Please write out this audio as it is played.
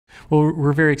Well,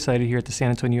 we're very excited here at the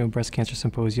San Antonio Breast Cancer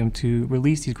Symposium to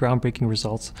release these groundbreaking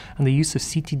results on the use of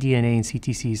ctDNA and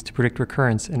CTCs to predict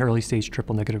recurrence in early-stage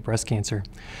triple-negative breast cancer.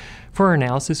 For our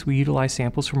analysis, we utilized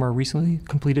samples from our recently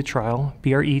completed trial,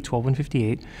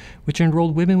 BRE-12158, which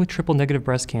enrolled women with triple-negative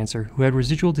breast cancer who had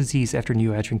residual disease after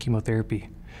neoadjuvant chemotherapy.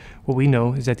 What we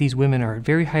know is that these women are at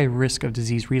very high risk of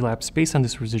disease relapse based on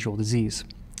this residual disease.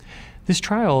 This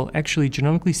trial actually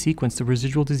genomically sequenced the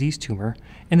residual disease tumor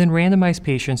and then randomized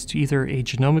patients to either a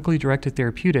genomically directed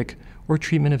therapeutic or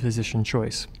treatment of physician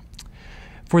choice.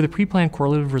 For the pre-planned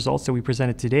correlative results that we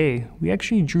presented today, we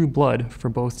actually drew blood for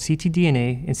both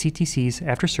ctDNA and CTCs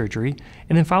after surgery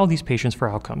and then followed these patients for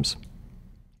outcomes.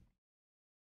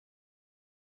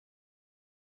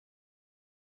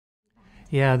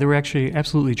 Yeah, they were actually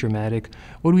absolutely dramatic.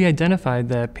 When we identified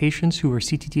that patients who were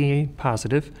ctDNA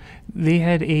positive, they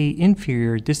had an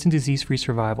inferior distant disease-free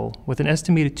survival with an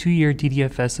estimated 2-year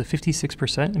DDFS of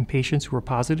 56% in patients who were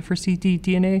positive for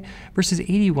ctDNA versus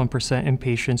 81% in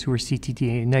patients who were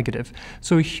ctDNA negative.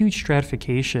 So a huge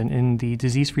stratification in the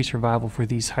disease-free survival for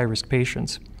these high-risk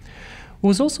patients. What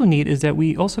was also neat is that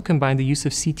we also combined the use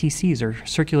of CTCs, or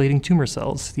circulating tumor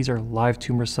cells. These are live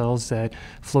tumor cells that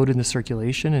float in the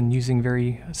circulation, and using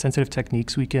very sensitive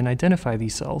techniques, we can identify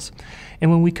these cells.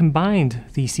 And when we combined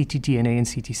the ctDNA and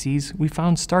CTCs, we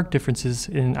found stark differences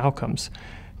in outcomes.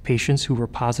 Patients who were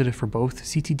positive for both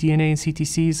ctDNA and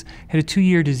CTCs had a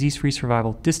 2-year disease-free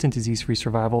survival, distant disease-free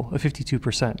survival of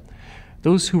 52%.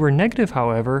 Those who were negative,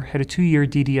 however, had a 2-year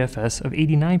DDFS of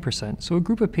 89%, so a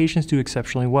group of patients do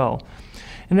exceptionally well.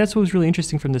 And that's what was really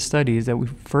interesting from this study, is that we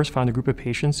first found a group of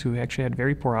patients who actually had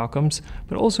very poor outcomes,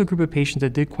 but also a group of patients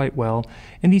that did quite well.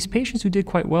 And these patients who did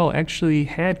quite well actually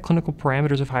had clinical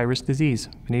parameters of high-risk disease.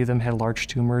 Many of them had large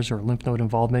tumors or lymph node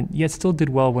involvement, yet still did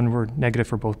well when were negative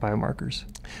for both biomarkers.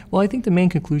 Well, I think the main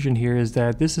conclusion here is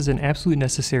that this is an absolutely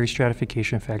necessary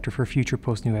stratification factor for future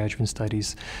post-neoadjuvant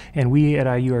studies. And we at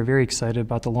IU are very excited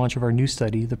about the launch of our new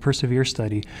study, the PERSEVERE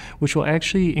study, which will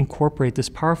actually incorporate this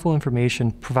powerful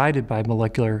information provided by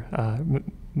molecular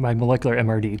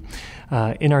MRD.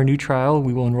 In our new trial,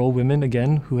 we will enroll women,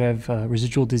 again, who have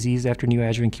residual disease after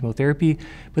neoadjuvant chemotherapy,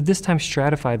 but this time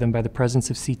stratify them by the presence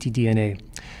of ctDNA.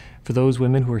 For those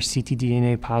women who are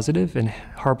ctDNA positive and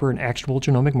harbor an actionable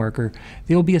genomic marker,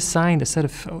 they will be assigned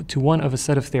to one of a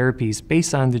set of therapies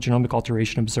based on the genomic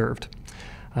alteration observed.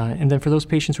 And then for those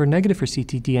patients who are negative for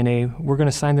ctDNA, we're going to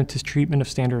assign them to treatment of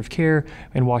standard of care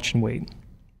and watch and wait.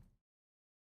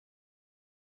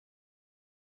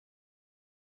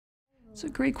 It's a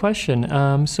great question.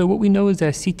 So what we know is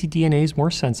that ctDNA is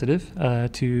more sensitive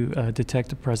to detect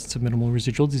the presence of minimal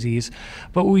residual disease,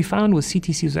 but what we found was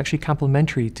CTC was actually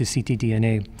complementary to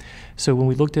ctDNA. So when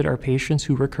we looked at our patients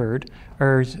who recurred,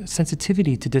 our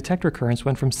sensitivity to detect recurrence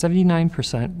went from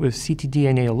 79% with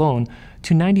ctDNA alone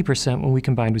to 90% when we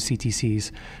combined with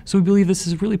CTCs. So we believe this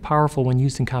is really powerful when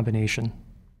used in combination.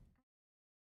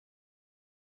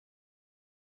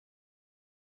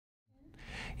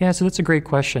 Yeah, so that's a great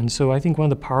question. So I think one of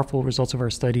the powerful results of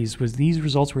our studies was these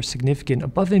results were significant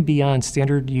above and beyond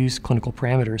standard use clinical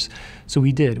parameters. So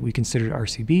we considered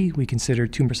RCB, we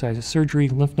considered tumor size of surgery,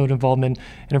 lymph node involvement,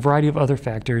 and a variety of other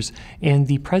factors. And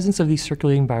the presence of these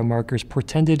circulating biomarkers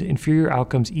portended inferior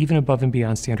outcomes even above and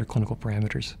beyond standard clinical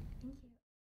parameters.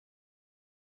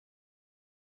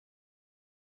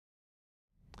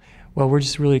 Well, we're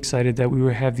just really excited that we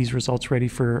will have these results ready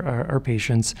for our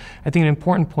patients. I think an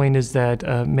important point is that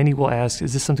many will ask,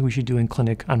 is this something we should do in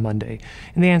clinic on Monday?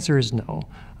 And the answer is no.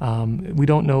 We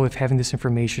don't know if having this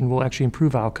information will actually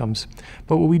improve outcomes.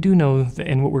 But what we do know,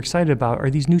 and what we're excited about, are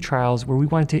these new trials where we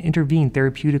wanted to intervene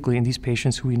therapeutically in these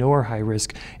patients who we know are high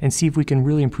risk and see if we can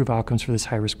really improve outcomes for this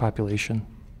high risk population.